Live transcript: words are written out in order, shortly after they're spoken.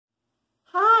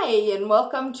Hi, and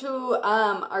welcome to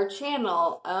our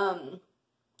channel.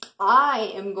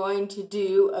 I am going to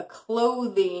do a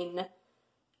clothing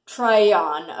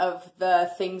try-on of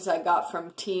the things I got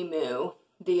from TEMU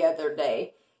the other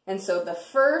day. And so the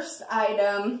first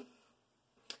item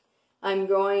I'm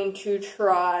going to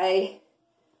try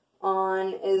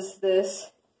on is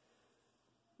this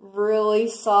really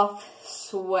soft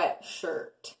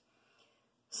sweatshirt.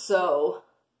 So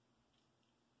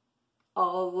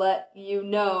I'll let you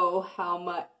know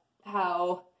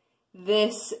how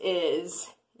this is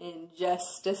in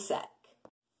just a sec.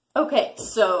 Okay,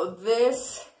 so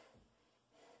this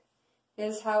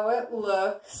is how it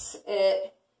looks.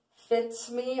 It fits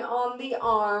me on the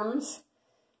arms,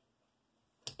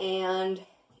 and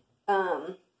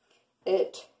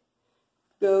it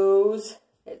goes,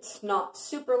 it's not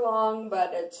super long,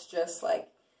 but it's just like,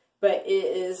 but it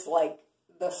is like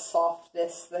the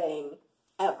softest thing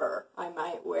ever. I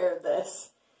might wear this.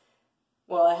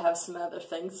 Well, I have some other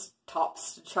things,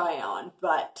 tops to try on,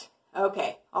 but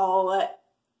okay, I'll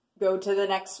go to the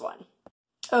next one.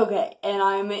 Okay, and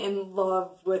I'm in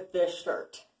love with this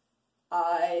shirt.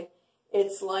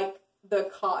 It's like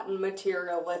the cotton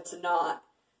material. It's not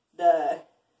the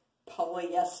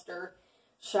polyester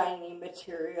shiny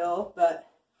material, but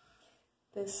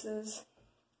this is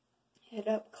it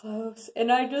up close,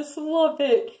 and I just love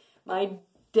it. I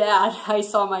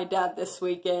saw my dad this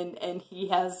weekend, and he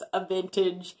has a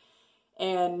vintage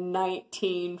in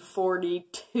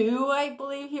 1942, I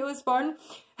believe he was born.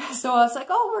 So I was like,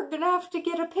 oh, we're gonna have to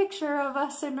get a picture of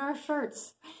us in our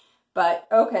shirts. But,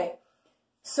 okay.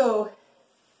 So,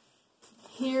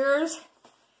 here's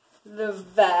the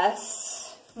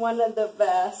vest, one of the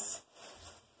vests.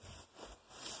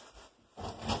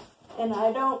 And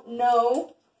I don't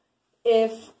know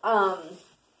if,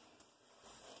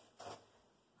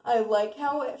 I like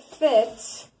how it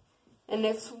fits, and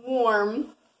it's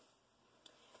warm.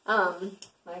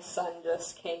 My son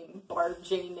just came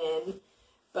barging in,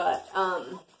 but,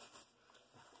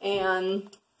 and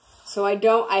so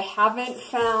I haven't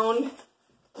found,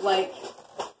 like,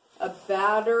 a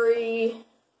battery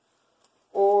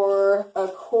or a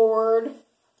cord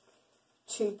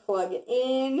to plug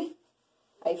in.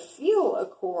 I feel a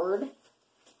cord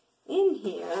in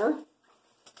here.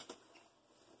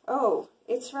 Oh,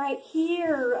 it's right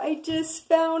here. I just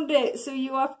found it. So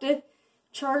you have to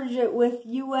charge it with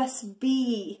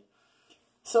USB.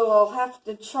 So I'll have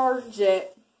to charge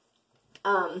it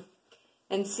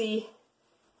and see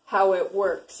how it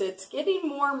works. It's getting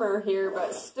warmer here,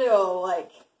 but still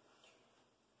like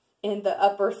in the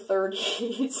upper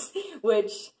 30s,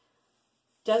 which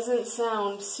doesn't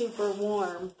sound super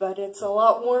warm, but it's a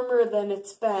lot warmer than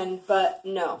it's been. But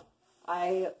no,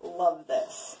 I love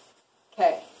this.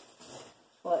 Okay.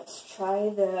 Let's try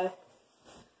the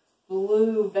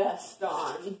blue vest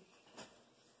on.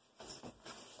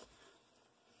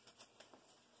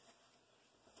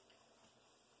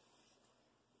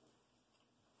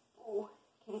 Oh,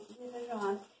 can't get it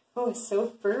on. Oh, it's so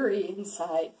furry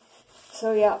inside.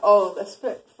 So yeah, oh, this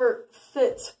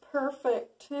fits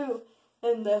perfect too.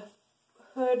 And the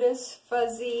hood is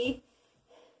fuzzy.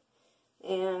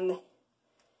 And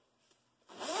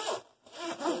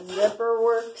the zipper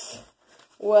works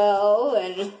well,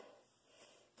 and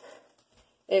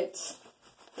it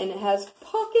has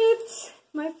pockets,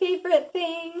 my favorite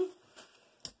thing.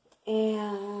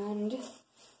 And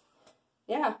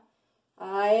yeah,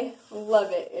 I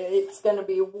love it. It's gonna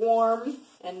be warm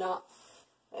and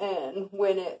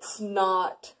when it's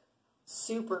not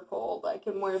super cold, I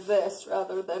can wear this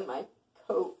rather than my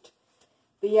coat.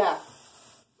 But yeah,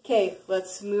 okay,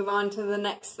 let's move on to the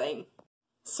next thing.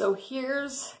 So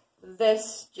here's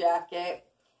this jacket.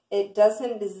 It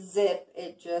doesn't zip,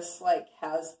 it just like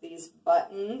has these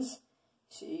buttons,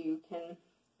 so you can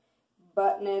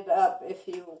button it up if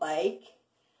you like.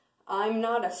 I'm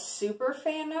not a super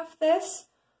fan of this,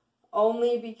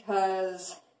 only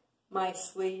because my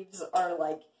sleeves are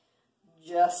like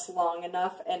just long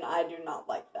enough, and I do not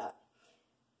like that.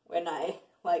 When I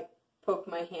like poke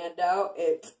my hand out,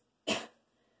 it's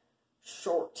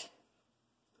short,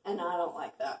 and I don't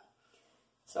like that.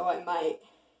 So I might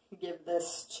give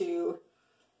this to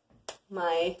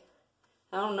my,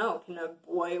 I don't know, can a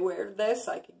boy wear this?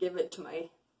 I could give it to my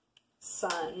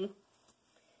son.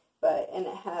 And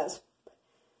it has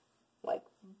like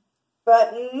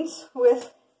buttons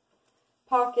with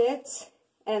pockets,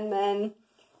 and then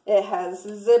it has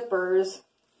zippers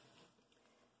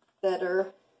that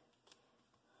are,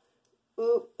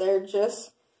 they're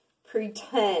just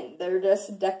pretend. They're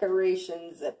just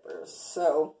decoration zippers.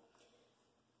 So,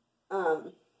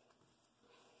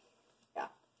 yeah,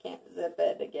 can't zip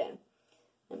it again.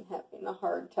 I'm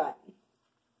hard time.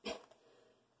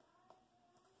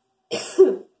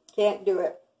 Can't do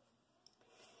it.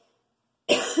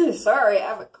 Sorry, I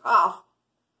have a cough.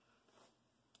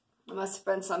 It must have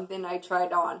been something I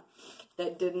tried on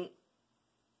that didn't.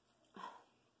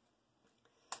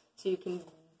 So you can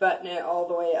button it all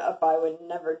the way up. I would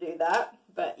never do that,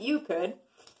 but you could.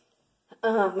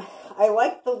 I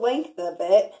like the length of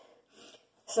it.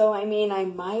 So, I mean, I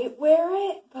might wear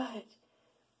it, but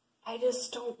I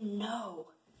just don't know.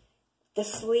 The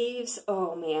sleeves,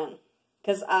 oh man.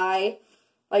 Because I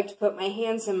like to put my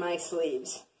hands in my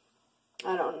sleeves.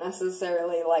 I don't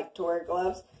necessarily like to wear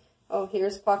gloves. Oh,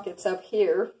 here's pockets up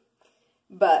here.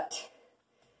 But,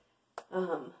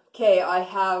 okay, I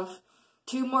have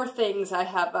 2 more things. I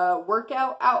have a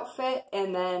workout outfit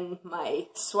and then my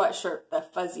sweatshirt, the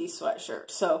fuzzy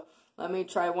sweatshirt. So, let me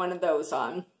try one of those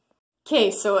on. Okay,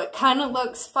 so it kind of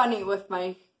looks funny with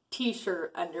my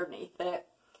t-shirt underneath it.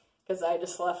 Because I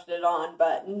just left it on.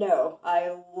 But no,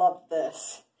 I love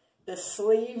this. The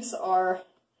sleeves are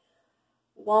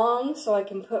long so I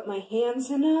can put my hands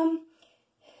in them.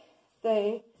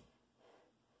 That's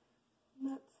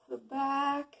the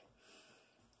back.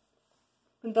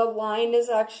 The line is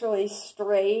actually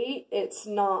straight. It's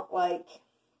not like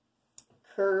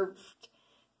curved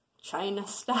China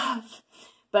stuff.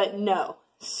 But no,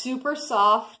 super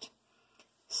soft.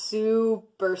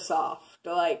 Super soft.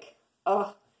 Like,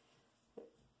 oh.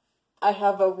 I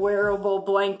have a wearable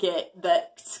blanket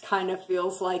that kind of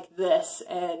feels like this,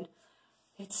 and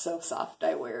it's so soft.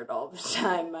 I wear it all the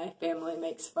time. My family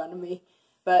makes fun of me.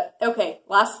 But, okay,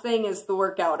 last thing is the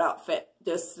workout outfit.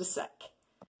 Just a sec.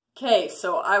 Okay,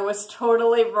 so I was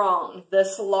totally wrong.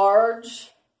 This large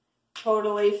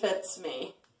totally fits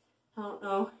me. I don't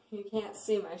know. You can't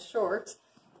see my shorts.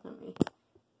 Let me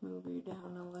move you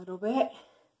down a little bit.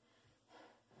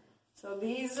 So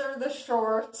these are the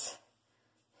shorts.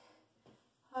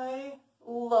 I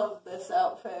love this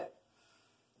outfit.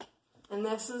 And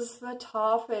this is the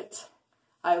top.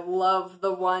 I love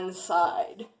the one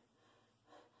side.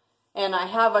 And I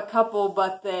have a couple,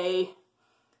 but they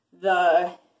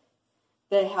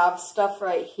have stuff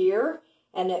right here,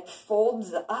 and it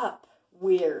folds up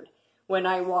weird when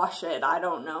I wash it. I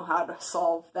don't know how to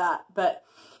solve that, but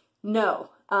no.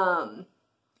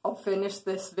 I'll finish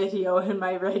this video in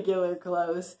my regular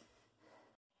clothes.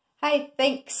 Hi,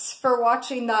 thanks for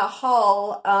watching that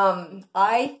haul.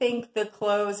 I think the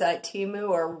clothes at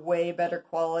TEMU are way better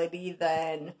quality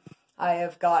than I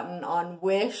have gotten on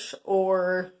Wish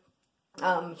or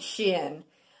Shein.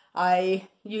 I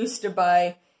used to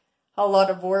buy a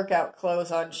lot of workout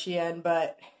clothes on Shein,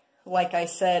 but like I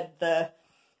said, the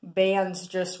bands,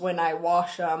 just when I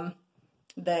wash them,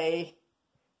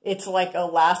 it's like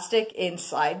elastic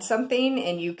inside something,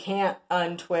 and you can't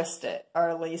untwist it,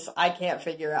 or at least I can't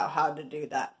figure out how to do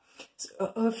that.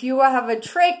 So if you have a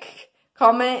trick,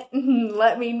 comment and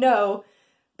let me know.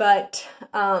 But,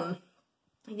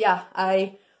 yeah,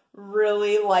 I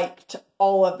really liked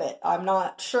all of it. I'm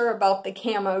not sure about the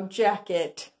camo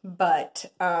jacket, but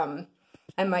I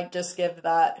might just give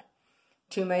that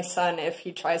to my son if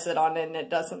he tries it on and it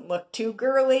doesn't look too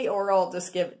girly, or I'll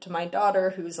just give it to my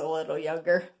daughter who's a little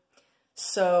younger.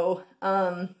 So,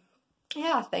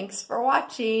 yeah, thanks for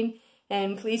watching,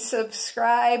 and please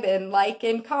subscribe and like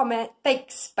and comment.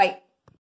 Thanks, bye.